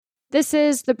This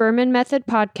is the Berman Method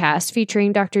podcast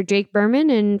featuring Dr. Jake Berman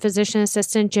and physician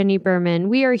assistant Jenny Berman.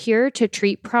 We are here to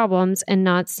treat problems and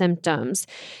not symptoms.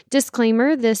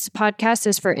 Disclaimer, this podcast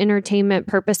is for entertainment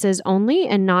purposes only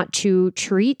and not to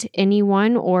treat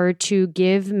anyone or to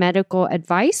give medical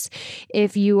advice.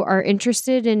 If you are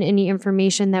interested in any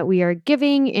information that we are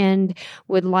giving and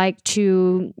would like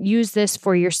to use this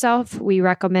for yourself, we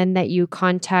recommend that you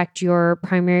contact your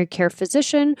primary care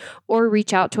physician or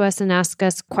reach out to us and ask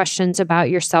us questions about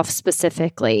yourself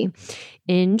specifically.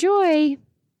 Enjoy.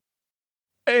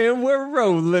 And we're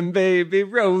rolling, baby,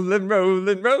 rolling.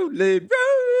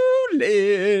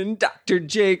 Dr.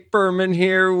 Jake Berman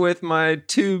here with my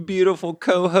two beautiful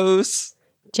co-hosts,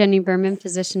 Jenny Berman,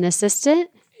 physician assistant.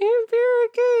 And Vera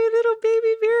Kay, little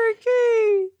baby Vera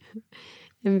Kay.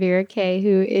 And Vera Kay,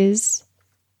 who is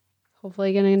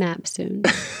hopefully going to nap soon.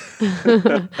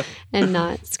 And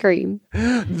not scream.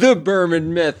 The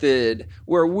Berman Method,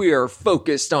 where we are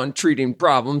focused on treating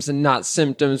problems and not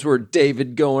symptoms. We're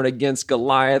David going against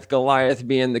Goliath, Goliath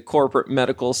being the corporate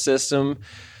medical system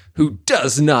who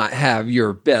does not have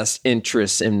your best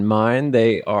interests in mind.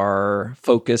 They are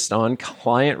focused on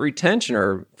client retention,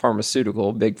 or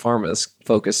pharmaceutical. Big Pharma is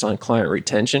focused on client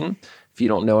retention. If you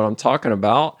don't know what I'm talking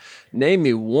about, name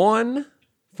me one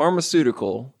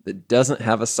pharmaceutical that doesn't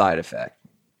have a side effect.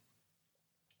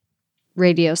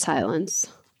 Radio silence.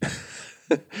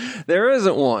 There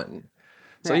isn't one.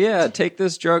 So yeah, take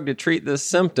this drug to treat this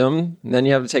symptom, and then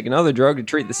you have to take another drug to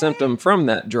treat the symptom from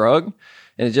that drug,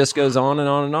 and it just goes on and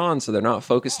on and on. So they're not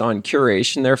focused on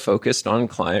curation, they're focused on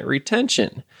client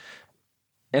retention.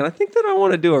 And I think that I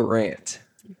want to do a rant.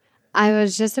 I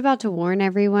was just about to warn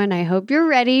everyone, I hope you're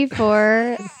ready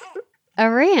for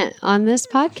a rant on this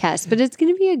podcast, but it's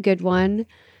going to be a good one.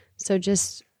 So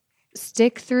just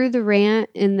stick through the rant,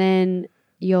 and then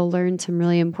you'll learn some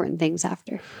really important things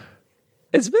after.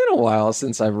 It's been a while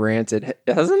since I've ranted,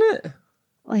 hasn't it?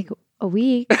 Like a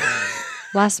week.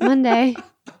 Last Monday.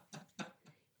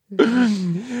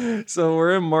 So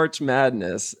we're in March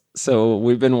Madness. So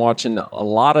we've been watching a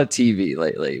lot of TV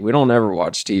lately. We don't ever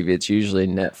watch TV. It's usually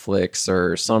Netflix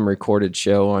or some recorded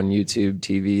show on YouTube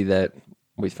TV that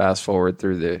we fast forward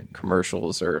through the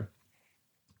commercials or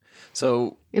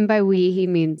so. And by we, he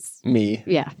means me.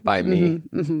 Yeah. By me.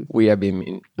 We, I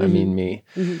mean me.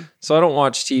 Mm-hmm. So I don't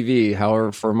watch TV.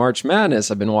 However, for March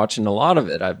Madness, I've been watching a lot of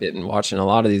it. I've been watching a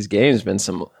lot of these games, been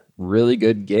some really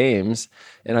good games,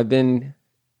 and I've been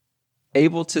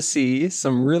able to see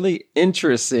some really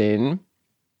interesting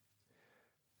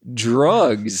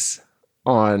drugs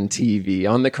on TV,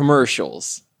 on the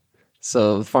commercials.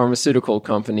 So the pharmaceutical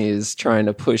companies trying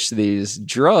to push these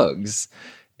drugs.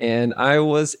 And I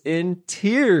was in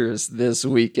tears this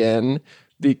weekend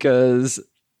because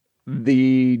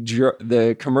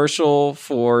the commercial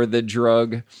for the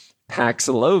drug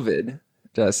Paxlovid,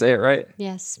 did I say it right?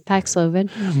 Yes,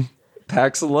 Paxlovid.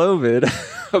 Paxlovid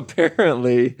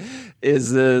apparently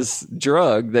is this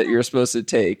drug that you're supposed to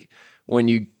take when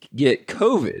you get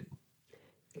COVID.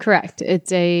 Correct.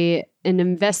 It's an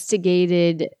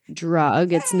investigated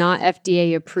drug. It's not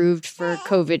FDA approved for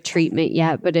COVID treatment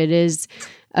yet, but it is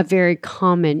a very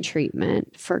common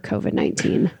treatment for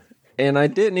COVID-19. And I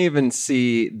didn't even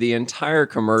see the entire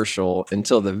commercial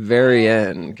until the very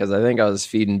end, because I think I was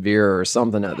feeding Vera or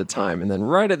something at the time. And then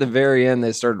right at the very end,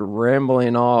 they started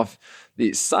rambling off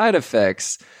these side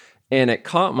effects, and it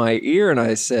caught my ear, and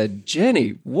I said,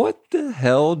 Jenny, what the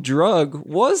hell drug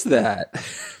was that?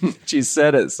 She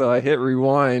said it, so I hit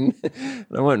rewind, and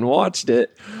I went and watched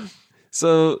it.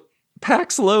 So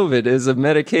Paxlovid is a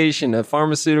medication, a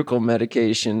pharmaceutical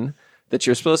medication that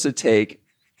you're supposed to take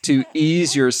to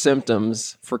ease your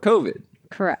symptoms for COVID.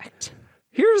 Correct.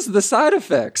 Here's the side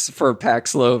effects for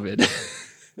Paxlovid.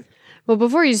 Well,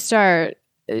 before you start,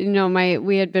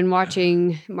 we had been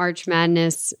watching March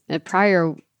Madness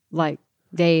prior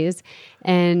days,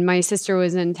 and my sister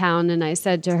was in town, and I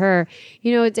said to her,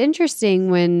 it's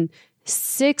interesting when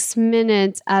 6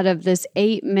 minutes out of this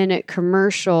 8-minute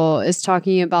commercial is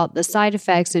talking about the side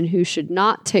effects and who should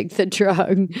not take the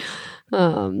drug.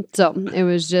 So it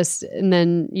was just, and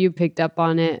then you picked up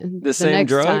on it the same next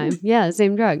drug? time. Yeah, the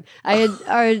same drug. I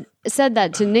had said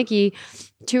that to Nikki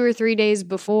 2 or 3 days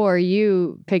before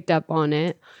you picked up on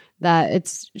it, that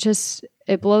it's just,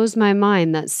 it blows my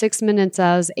mind that 6 minutes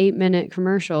as 8-minute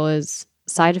commercial is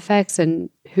side effects and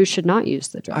who should not use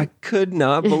the drug. I could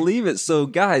not believe it. So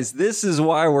guys, this is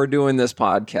why we're doing this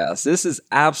podcast. This is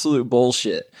absolute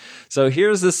bullshit. So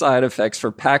here's the side effects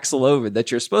for Paxlovid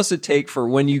that you're supposed to take for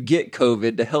when you get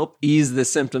COVID to help ease the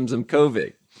symptoms of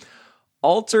COVID.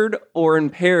 Altered or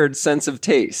impaired sense of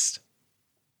taste.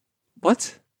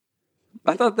 What?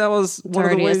 I thought that was It's one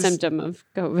of the already ways. a symptom of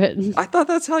COVID. I thought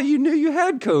that's how you knew you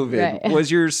had COVID, Right.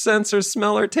 was your sense or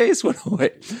smell or taste went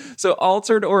away. So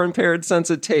altered or impaired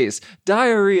sense of taste,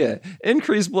 diarrhea,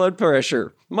 increased blood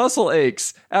pressure, muscle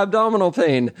aches, abdominal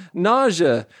pain,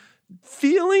 nausea,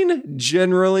 feeling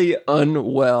generally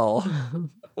unwell.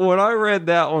 When I read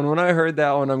that one, when I heard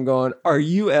that one, I'm going, are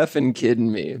you effing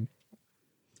kidding me?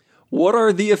 What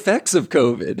are the effects of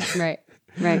COVID? Right.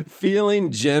 Right.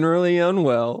 Feeling generally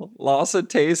unwell, loss of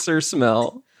taste or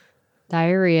smell,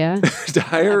 Diarrhea,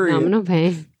 diarrhea. abdominal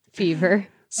pain, fever.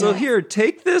 So here,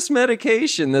 take this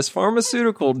medication, this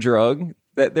pharmaceutical drug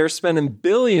that they're spending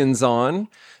billions on,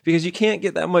 because you can't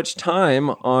get that much time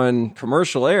on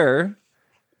commercial air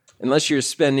unless you're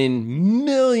spending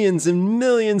millions and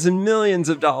millions and millions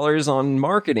of dollars on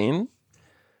marketing.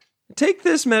 Take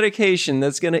this medication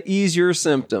that's going to ease your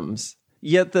symptoms.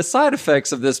 Yet the side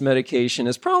effects of this medication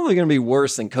is probably going to be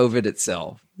worse than COVID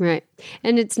itself. Right.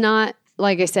 And it's not,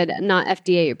 like I said, not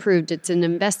FDA approved. It's an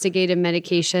investigative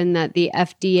medication that the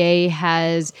FDA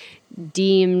has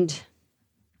deemed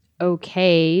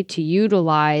okay to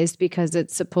utilize because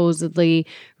it's supposedly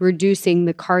reducing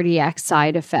the cardiac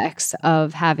side effects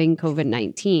of having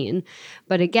COVID-19.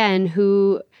 But again,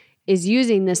 who is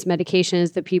using this medication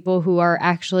is the people who are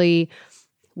actually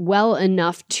well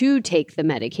enough to take the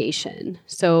medication.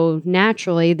 So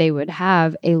naturally, they would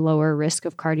have a lower risk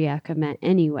of cardiac event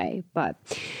anyway. But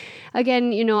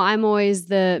again, I'm always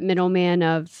the middleman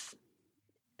of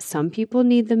some people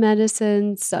need the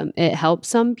medicine, it helps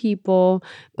some people,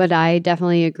 but I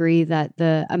definitely agree that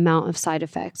the amount of side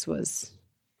effects was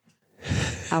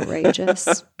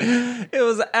outrageous. It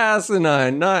was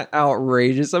asinine, not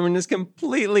outrageous. I mean, it's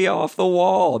completely off the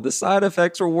wall. The side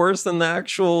effects were worse than the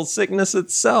actual sickness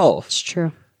itself. It's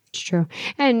true. It's true.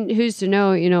 And who's to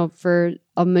know, for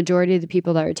a majority of the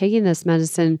people that are taking this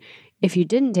medicine, if you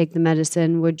didn't take the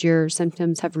medicine, would your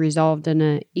symptoms have resolved in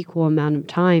an equal amount of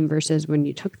time versus when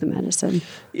you took the medicine?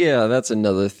 Yeah, that's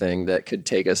another thing that could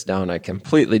take us down a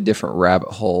completely different rabbit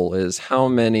hole is how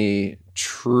many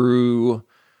true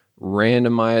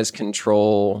randomized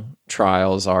control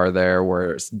trials are there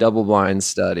where it's double-blind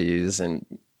studies, and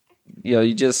you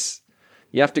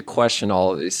have to question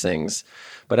all of these things.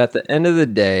 But at the end of the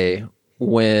day,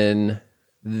 when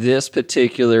this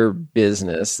particular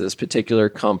business, this particular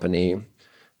company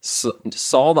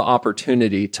saw the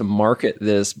opportunity to market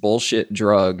this bullshit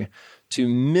drug to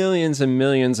millions and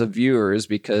millions of viewers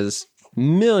because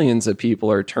millions of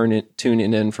people are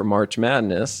tuning in for March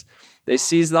Madness, they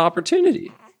seized the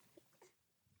opportunity.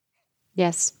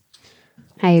 Yes,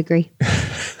 I agree.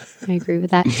 I agree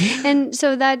with that. And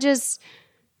so that just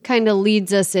kind of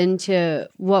leads us into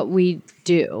what we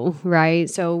do, right?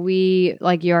 So we,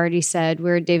 like you already said,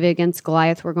 we're David against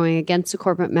Goliath. We're going against the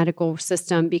corporate medical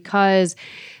system because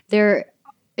there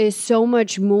is so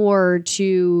much more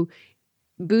to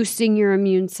boosting your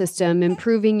immune system,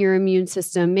 improving your immune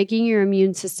system, making your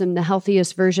immune system the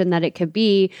healthiest version that it could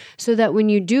be so that when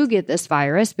you do get this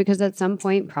virus, because at some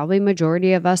point, probably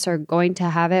majority of us are going to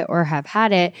have it or have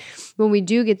had it, when we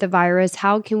do get the virus,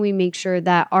 how can we make sure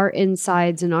that our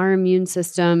insides and our immune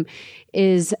system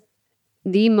is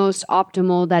the most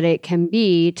optimal that it can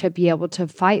be to be able to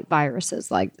fight viruses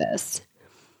like this?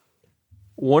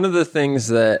 One of the things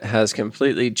that has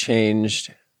completely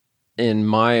changed in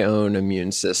my own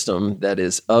immune system that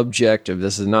is objective,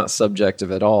 this is not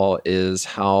subjective at all, is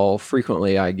how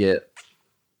frequently I get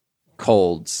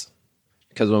colds.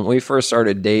 Because when we first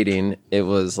started dating, it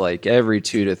was like every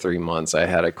 2 to 3 months I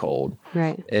had a cold.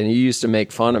 Right. And you used to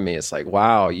make fun of me. It's like,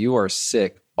 wow, you are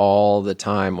sick all the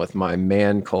time with my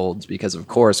man colds. Because of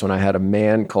course, when I had a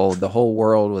man cold, the whole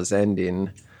world was ending.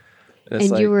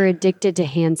 And you were addicted to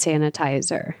hand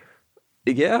sanitizer.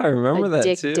 Yeah, I remember that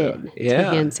too. Addicted to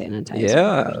hand sanitizer.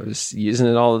 Yeah, I was using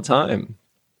it all the time.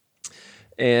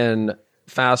 And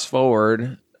fast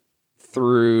forward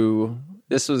through,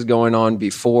 this was going on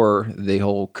before the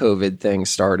whole COVID thing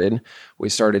started. We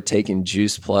started taking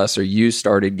Juice Plus, or you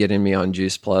started getting me on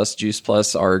Juice Plus. Juice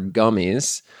Plus are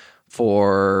gummies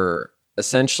for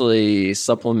essentially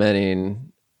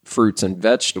supplementing fruits and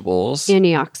vegetables.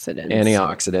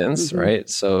 Antioxidants, right?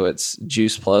 So it's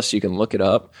Juice Plus. You can look it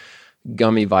up.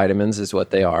 Gummy vitamins is what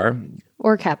they are.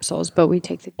 Or capsules, but we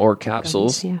take the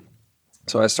capsules. Gummies, yeah.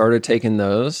 So I started taking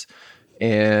those,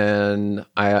 and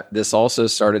this also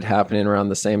started happening around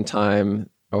the same time,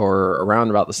 or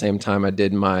around about the same time I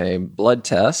did my blood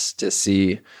test to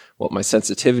see what my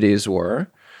sensitivities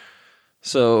were.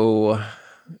 So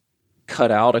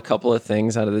cut out a couple of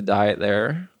things out of the diet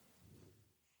there.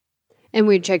 And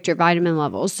we checked your vitamin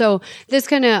levels. So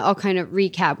I'll kind of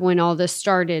recap when all this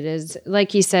started is,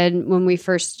 like you said, when we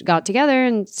first got together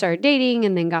and started dating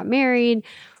and then got married,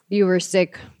 you were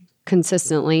sick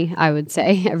consistently, I would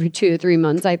say. Every 2 to 3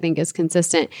 months, I think is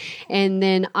consistent. And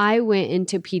then I went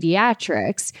into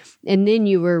pediatrics, and then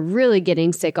you were really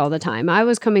getting sick all the time. I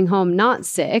was coming home not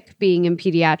sick, being in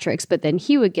pediatrics, but then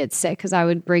he would get sick because I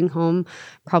would bring home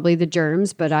probably the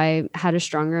germs, but I had a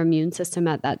stronger immune system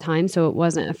at that time, so it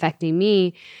wasn't affecting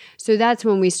me. So that's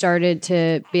when we started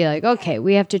to be like, okay,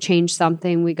 we have to change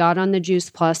something. We got on the Juice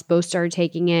Plus, both started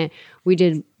taking it. We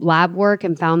did lab work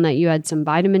and found that you had some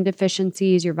vitamin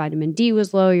deficiencies. Your vitamin D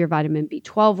was low, your vitamin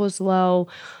B12 was low.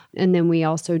 And then we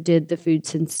also did the food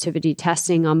sensitivity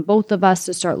testing on both of us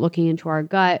to start looking into our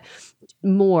gut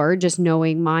more, just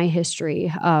knowing my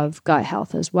history of gut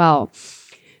health as well.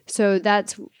 So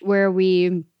that's where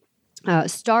we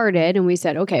started, and we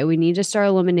said, okay, we need to start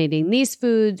eliminating these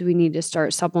foods. We need to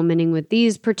start supplementing with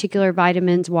these particular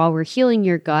vitamins while we're healing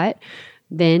your gut.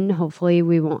 Then hopefully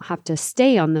we won't have to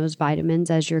stay on those vitamins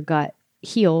as your gut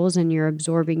heals and you're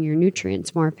absorbing your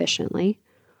nutrients more efficiently.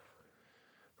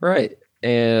 Right.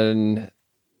 And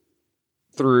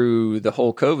through the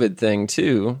whole COVID thing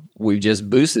too, we just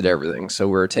boosted everything. So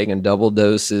we're taking double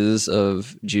doses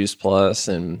of Juice Plus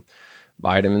and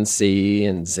vitamin C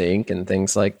and zinc and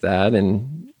things like that.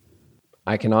 And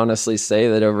I can honestly say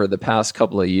that over the past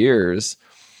couple of years,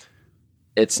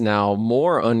 it's now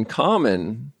more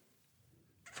uncommon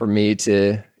for me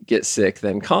to get sick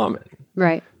than common.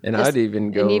 Right. And I'd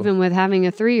even go... And even with having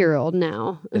a 3-year-old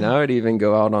now. And I would even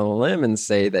go out on a limb and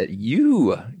say that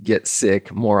you get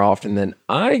sick more often than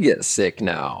I get sick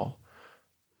now.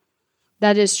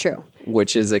 That is true.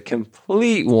 Which is a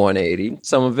complete 180.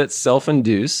 Some of it's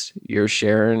self-induced. You're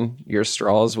sharing your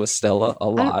straws with Stella a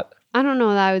lot. I don't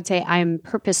know that I would say I'm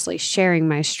purposely sharing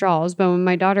my straws, but when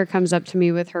my daughter comes up to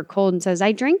me with her cold and says,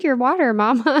 I drink your water,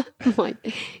 Mama, I'm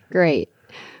like, great.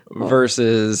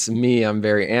 Versus me, I'm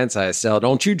very anti-Stella.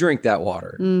 Don't you drink that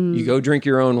water. You go drink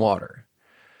your own water.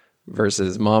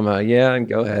 Versus Mama, yeah,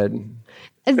 go ahead.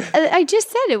 I just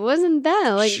said it wasn't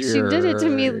that. Like, sure. She did it to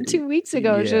me 2 weeks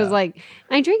ago. Yeah. She was like,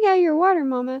 I drink out of your water,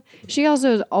 Mama. She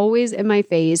also is always in my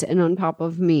face and on top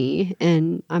of me,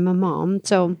 and I'm a mom.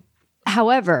 So,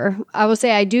 however, I will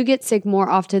say I do get sick more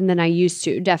often than I used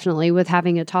to, definitely, with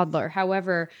having a toddler.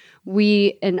 However,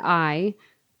 we and I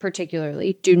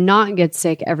particularly do not get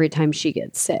sick every time she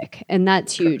gets sick. And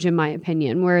that's huge in my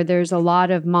opinion, where there's a lot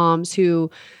of moms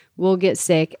who will get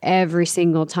sick every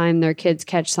single time their kids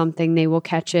catch something. They will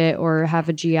catch it or have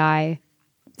a GI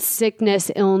sickness,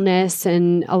 illness,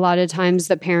 and a lot of times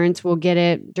the parents will get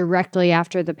it directly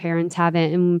after the parents have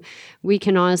it. And we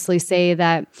can honestly say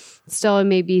that Stella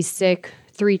may be sick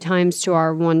 3 times to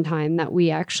our 1 time that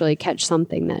we actually catch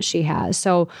something that she has.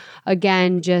 So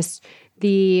again, just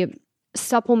the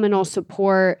supplemental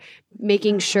support,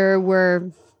 making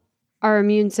sure our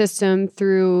immune system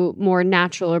through more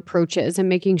natural approaches and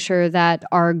making sure that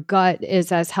our gut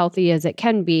is as healthy as it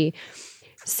can be.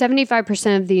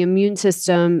 75% of the immune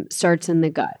system starts in the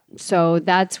gut. So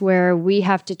that's where we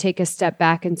have to take a step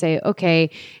back and say, okay,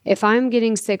 if I'm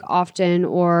getting sick often,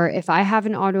 or if I have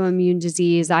an autoimmune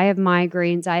disease, I have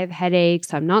migraines, I have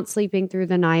headaches, I'm not sleeping through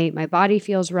the night, my body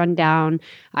feels run down,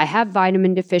 I have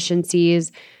vitamin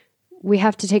deficiencies, we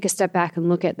have to take a step back and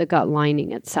look at the gut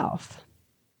lining itself.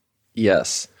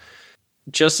 Yes.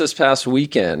 Just this past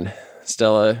weekend,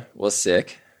 Stella was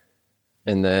sick.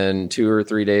 And then 2 or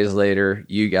 3 days later,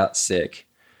 you got sick.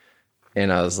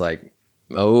 And I was like,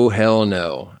 oh, hell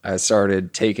no. I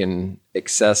started taking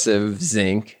excessive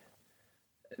zinc.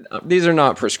 These are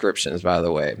not prescriptions, by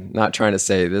the way. I'm not trying to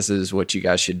say this is what you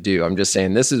guys should do. I'm just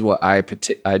saying this is what I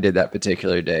did that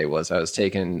particular day. Was I was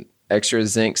taking extra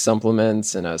zinc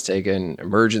supplements and I was taking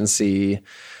emergency,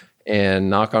 and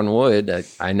knock on wood,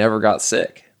 I never got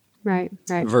sick. Right.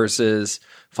 Versus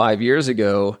 5 years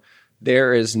ago,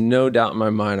 there is no doubt in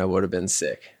my mind I would have been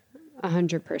sick.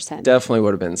 100%. Definitely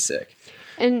would have been sick.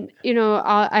 And,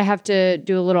 I have to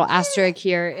do a little asterisk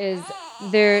here is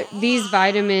these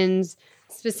vitamins,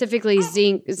 specifically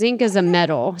zinc is a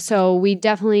metal. So we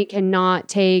definitely cannot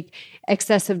take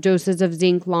excessive doses of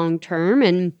zinc long term.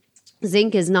 And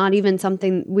zinc is not even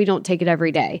something, we don't take it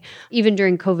every day. Even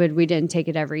during COVID, we didn't take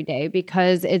it every day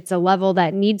because it's a level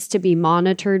that needs to be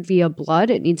monitored via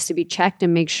blood. It needs to be checked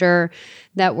and make sure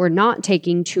that we're not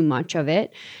taking too much of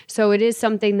it. So it is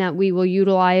something that we will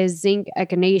utilize. Zinc,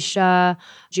 echinacea,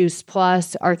 Juice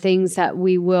Plus are things that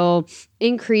we will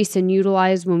increase and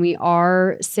utilize when we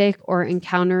are sick or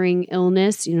encountering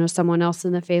illness. Someone else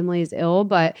in the family is ill,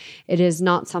 but it is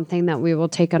not something that we will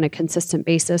take on a consistent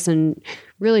basis and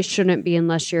really shouldn't be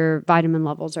unless your vitamin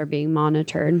levels are being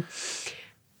monitored.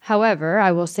 However,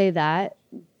 I will say that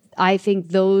I think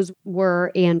those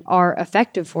were and are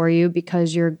effective for you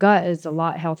because your gut is a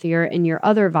lot healthier and your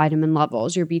other vitamin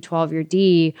levels, your B12, your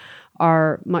D,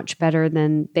 are much better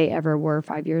than they ever were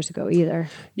 5 years ago either.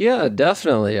 Yeah,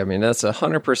 definitely. I mean, that's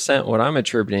 100% what I'm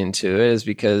attributing to it, is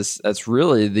because that's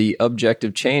really the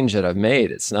objective change that I've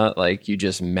made. It's not like you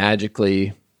just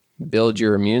magically build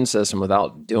your immune system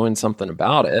without doing something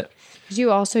about it.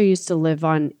 You also used to live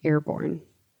on Airborne.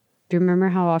 Do you remember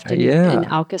how often in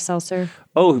Alka-Seltzer?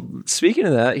 Oh, speaking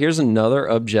of that, here's another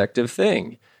objective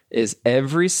thing. Is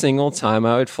every single time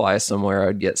I would fly somewhere, I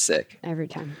would get sick. Every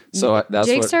time. So that's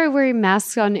Jake started wearing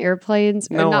masks on airplanes.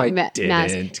 No, I didn't.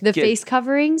 Masks. Face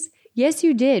coverings. Yes,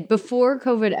 you did. Before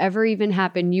COVID ever even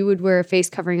happened, you would wear a face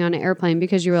covering on an airplane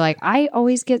because you were like, I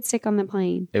always get sick on the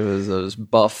plane. It was those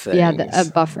buff things. Yeah, a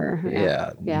buffer.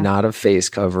 Yeah, not a face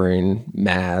covering,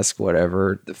 mask,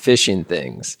 whatever, the fishing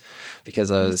things.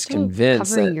 Because I was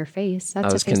convinced covering your face.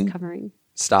 That's a face covering.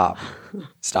 Stop.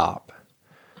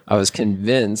 I was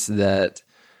convinced that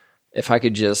if I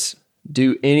could just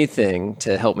do anything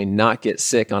to help me not get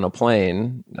sick on a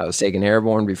plane, I was taking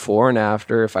Airborne before and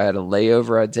after. If I had a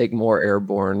layover, I'd take more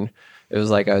Airborne. It was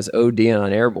like I was ODing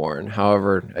on Airborne.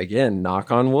 However, again,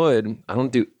 knock on wood, I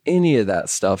don't do any of that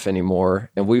stuff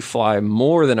anymore. And we fly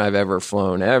more than I've ever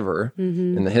flown ever.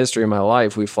 Mm-hmm. In the history of my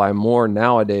life, we fly more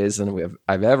nowadays than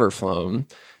I've ever flown.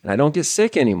 And I don't get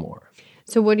sick anymore.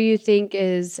 So what do you think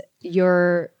is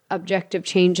your objective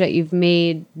change that you've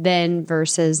made then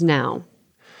versus now?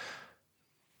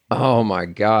 Oh my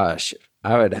gosh.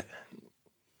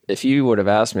 If you would have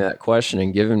asked me that question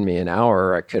and given me an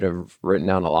hour, I could have written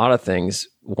down a lot of things.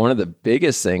 One of the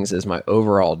biggest things is my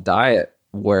overall diet,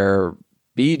 where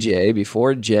BJ,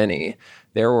 before Jenny,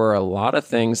 there were a lot of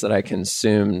things that I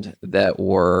consumed that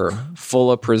were full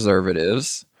of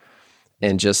preservatives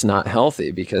and just not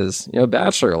healthy because,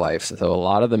 bachelor life. So a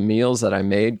lot of the meals that I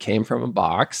made came from a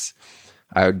box.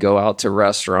 I would go out to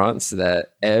restaurants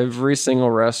that every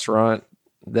single restaurant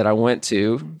that I went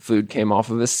to, food came off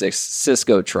of a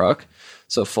Cisco truck,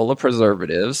 so full of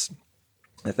preservatives.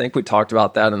 I think we talked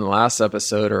about that in the last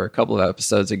episode or a couple of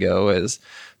episodes ago, is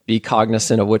be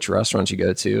cognizant of which restaurants you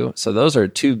go to. So those are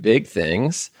two big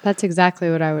things. That's exactly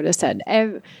what I would have said.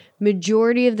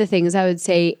 Majority of the things, I would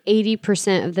say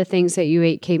 80% of the things that you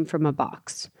ate came from a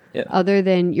box. Yeah. Other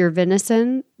than your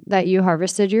venison that you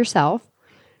harvested yourself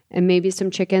and maybe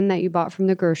some chicken that you bought from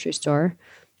the grocery store.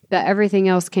 But everything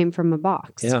else came from a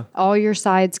box. Yeah. All your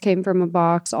sides came from a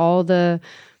box. All the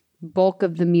bulk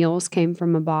of the meals came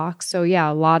from a box. So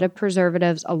yeah, a lot of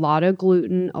preservatives, a lot of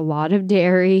gluten, a lot of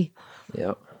dairy,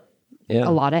 yeah, a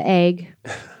lot of egg,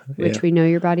 which we know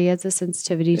your body has a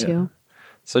sensitivity to.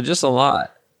 So just a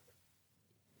lot.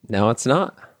 Now it's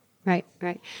not. Right.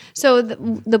 So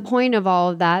the point of all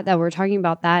of that we're talking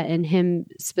about that and him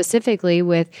specifically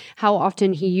with how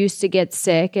often he used to get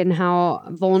sick and how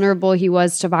vulnerable he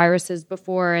was to viruses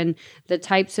before and the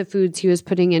types of foods he was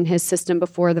putting in his system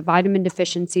before, the vitamin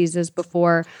deficiencies as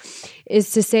before, is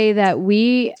to say that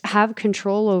we have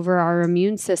control over our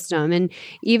immune system. And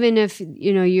even if,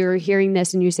 you're hearing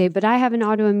this and you say, but I have an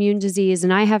autoimmune disease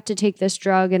and I have to take this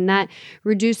drug and that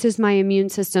reduces my immune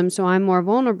system, so I'm more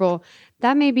vulnerable.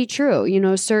 That may be true.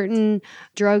 Certain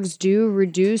drugs do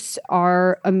reduce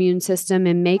our immune system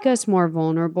and make us more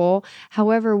vulnerable.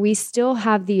 However, we still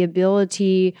have the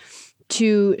ability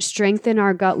to strengthen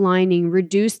our gut lining,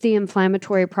 reduce the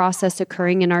inflammatory process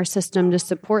occurring in our system to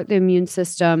support the immune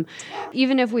system.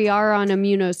 Even if we are on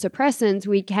immunosuppressants,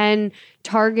 we can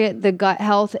target the gut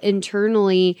health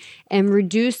internally and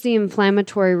reduce the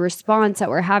inflammatory response that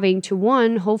we're having to,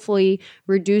 one, hopefully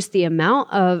reduce the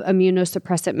amount of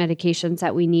immunosuppressant medications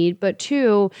that we need, but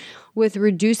two, with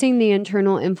reducing the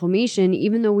internal inflammation,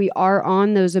 even though we are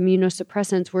on those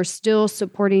immunosuppressants, we're still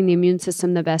supporting the immune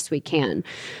system the best we can.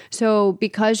 So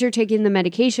because you're taking the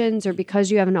medications or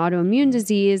because you have an autoimmune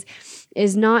disease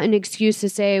is not an excuse to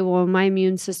say, well, my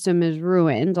immune system is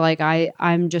ruined. Like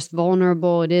I'm just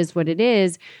vulnerable. It is what it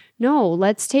is. No,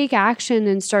 let's take action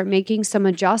and start making some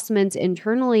adjustments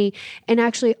internally and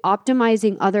actually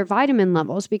optimizing other vitamin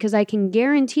levels, because I can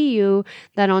guarantee you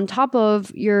that on top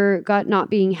of your gut not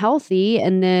being healthy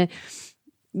and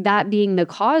that being the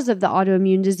cause of the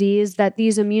autoimmune disease, that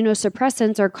these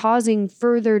immunosuppressants are causing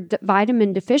further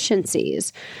vitamin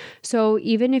deficiencies. So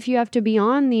even if you have to be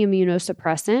on the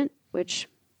immunosuppressant, which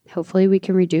hopefully we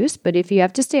can reduce, but if you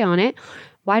have to stay on it,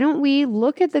 Why don't we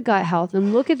look at the gut health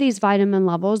and look at these vitamin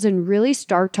levels and really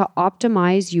start to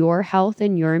optimize your health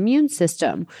and your immune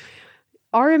system?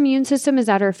 Our immune system is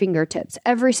at our fingertips.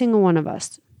 Every single one of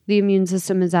us, the immune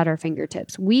system is at our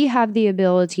fingertips. We have the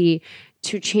ability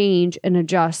to change and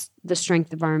adjust the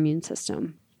strength of our immune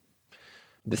system.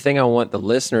 The thing I want the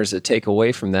listeners to take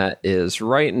away from that is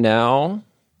right now,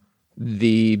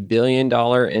 the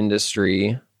billion-dollar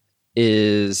industry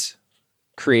is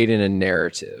creating a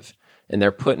narrative, and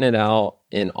they're putting it out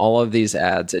in all of these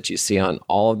ads that you see on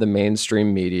all of the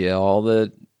mainstream media, all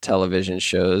the television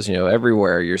shows,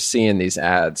 everywhere you're seeing these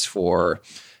ads for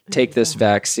take this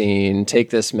vaccine, take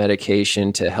this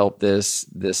medication to help this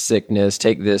sickness,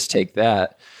 take this, take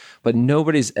that. But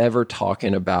nobody's ever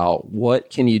talking about what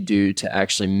can you do to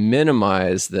actually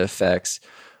minimize the effects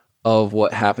of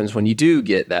what happens when you do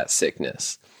get that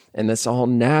sickness. And that's all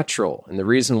natural. And the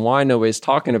reason why nobody's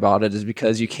talking about it is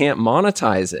because you can't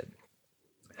monetize it.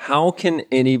 How can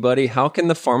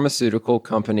the pharmaceutical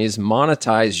companies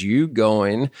monetize you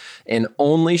going and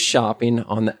only shopping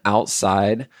on the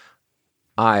outside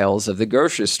aisles of the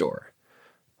grocery store?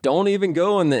 Don't even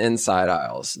go in the inside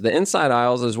aisles. The inside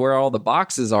aisles is where all the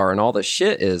boxes are and all the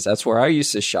shit is. That's where I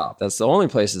used to shop. That's the only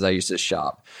places I used to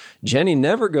shop. Jenny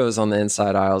never goes on the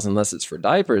inside aisles unless it's for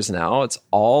diapers now. It's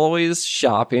always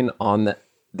shopping on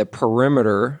the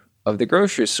perimeter of the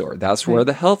grocery store. That's where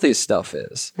the healthy stuff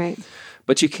is. Right.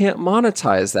 But you can't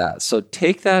monetize that. So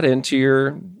take that into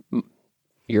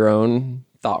your own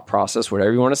thought process,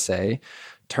 whatever you want to say.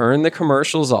 Turn the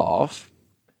commercials off.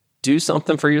 Do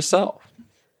something for yourself.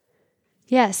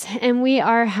 Yes, and we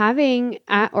are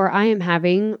I am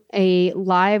having a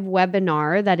live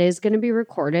webinar that is going to be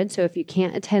recorded. So if you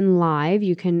can't attend live,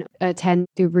 you can attend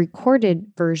the recorded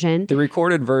version. The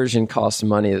recorded version costs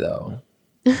money, though.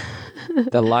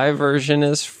 The live version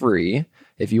is free.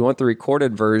 If you want the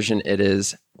recorded version, it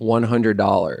is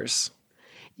 $100.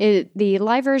 The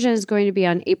live version is going to be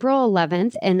on April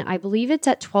 11th, and I believe it's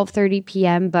at 12:30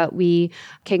 p.m., but we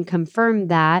can confirm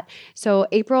that. So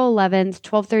April 11th,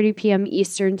 12:30 p.m.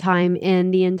 Eastern Time,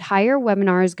 and the entire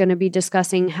webinar is going to be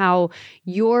discussing how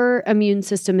your immune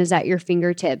system is at your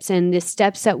fingertips and the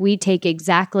steps that we take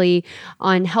exactly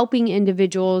on helping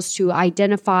individuals to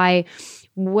identify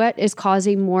what is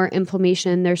causing more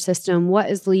inflammation in their system, what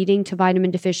is leading to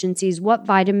vitamin deficiencies, what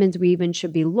vitamins we even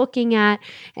should be looking at,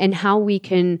 and how we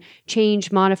can change,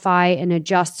 modify, and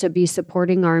adjust to be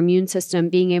supporting our immune system,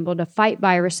 being able to fight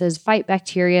viruses, fight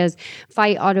bacteria,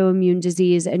 fight autoimmune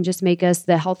disease, and just make us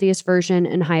the healthiest version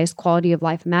and highest quality of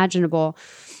life imaginable.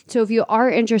 So if you are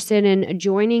interested in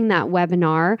joining that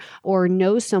webinar or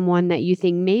know someone that you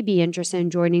think may be interested in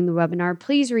joining the webinar,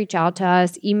 please reach out to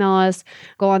us, email us,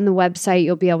 go on the website.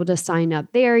 You'll be able to sign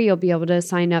up there. You'll be able to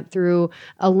sign up through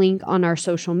a link on our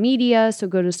social media. So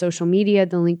go to social media.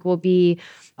 The link will be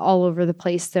all over the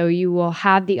place. So you will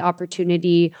have the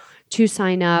opportunity to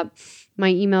sign up. My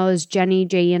email is Jenny,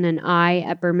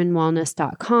 J-N-N-I,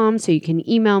 @BermanWellness.com. So you can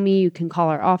email me, you can call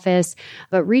our office,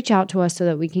 but reach out to us so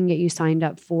that we can get you signed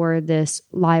up for this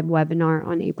live webinar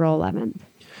on April 11th.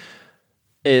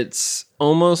 It's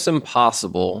almost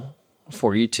impossible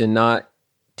for you to not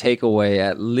take away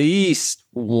at least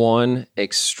one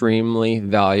extremely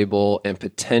valuable and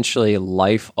potentially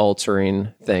life-altering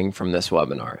thing from this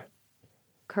webinar.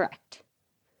 Correct.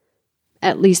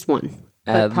 At least one.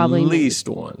 At least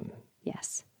one.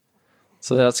 Yes.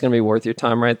 So that's going to be worth your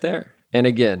time right there. And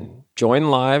again,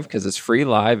 join live because it's free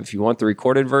live. If you want the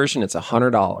recorded version, it's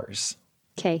 $100.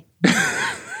 Okay.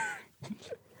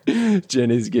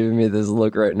 Jenny's giving me this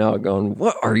look right now going,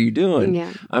 what are you doing?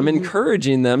 Yeah. I'm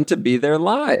encouraging them to be there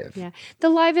live. Yeah. The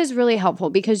live is really helpful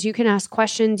because you can ask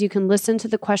questions. You can listen to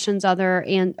the questions other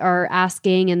are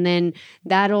asking, and then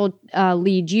that'll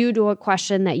lead you to a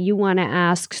question that you want to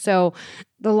ask. So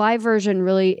the live version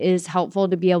really is helpful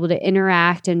to be able to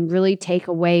interact and really take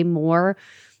away more.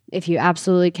 If you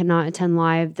absolutely cannot attend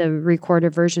live, the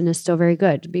recorded version is still very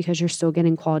good because you're still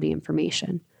getting quality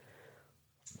information.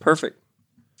 Perfect.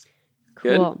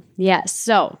 Cool. Good. Yes.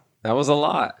 So that was a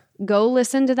lot. Go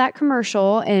listen to that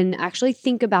commercial and actually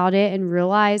think about it and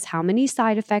realize how many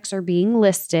side effects are being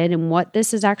listed and what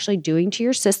this is actually doing to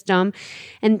your system.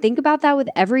 And think about that with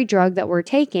every drug that we're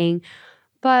taking.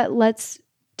 But let's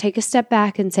take a step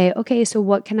back and say, okay, so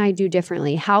what can I do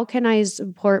differently? How can I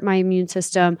support my immune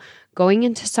system going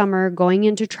into summer, going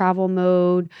into travel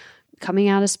mode, coming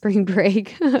out of spring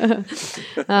break?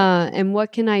 And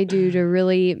what can I do to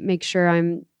really make sure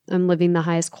I'm living the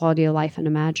highest quality of life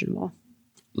unimaginable?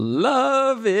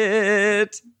 Love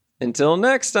it. Until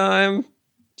next time.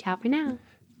 Ciao for now.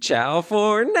 Ciao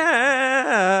for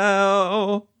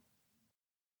now.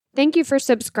 Thank you for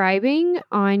subscribing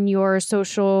on your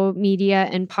social media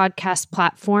and podcast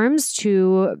platforms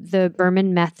to the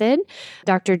Berman Method.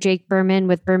 Dr. Jake Berman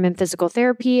with Berman Physical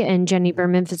Therapy and Jenny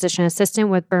Berman, Physician Assistant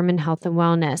with Berman Health and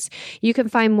Wellness. You can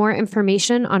find more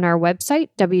information on our website,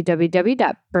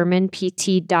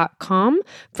 www.bermanpt.com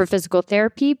for physical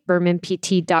therapy,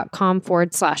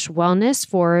 bermanpt.com/wellness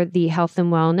for the health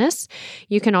and wellness.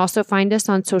 You can also find us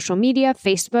on social media,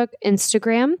 Facebook,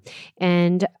 Instagram,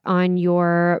 and on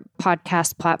your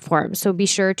podcast platform. So be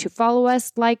sure to follow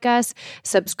us, like us,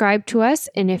 subscribe to us.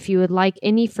 And if you would like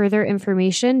any further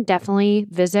information, definitely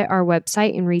visit our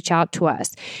website and reach out to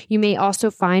us. You may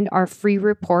also find our free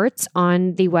reports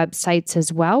on the websites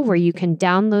as well, where you can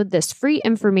download this free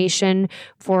information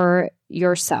for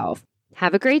yourself.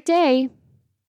 Have a great day.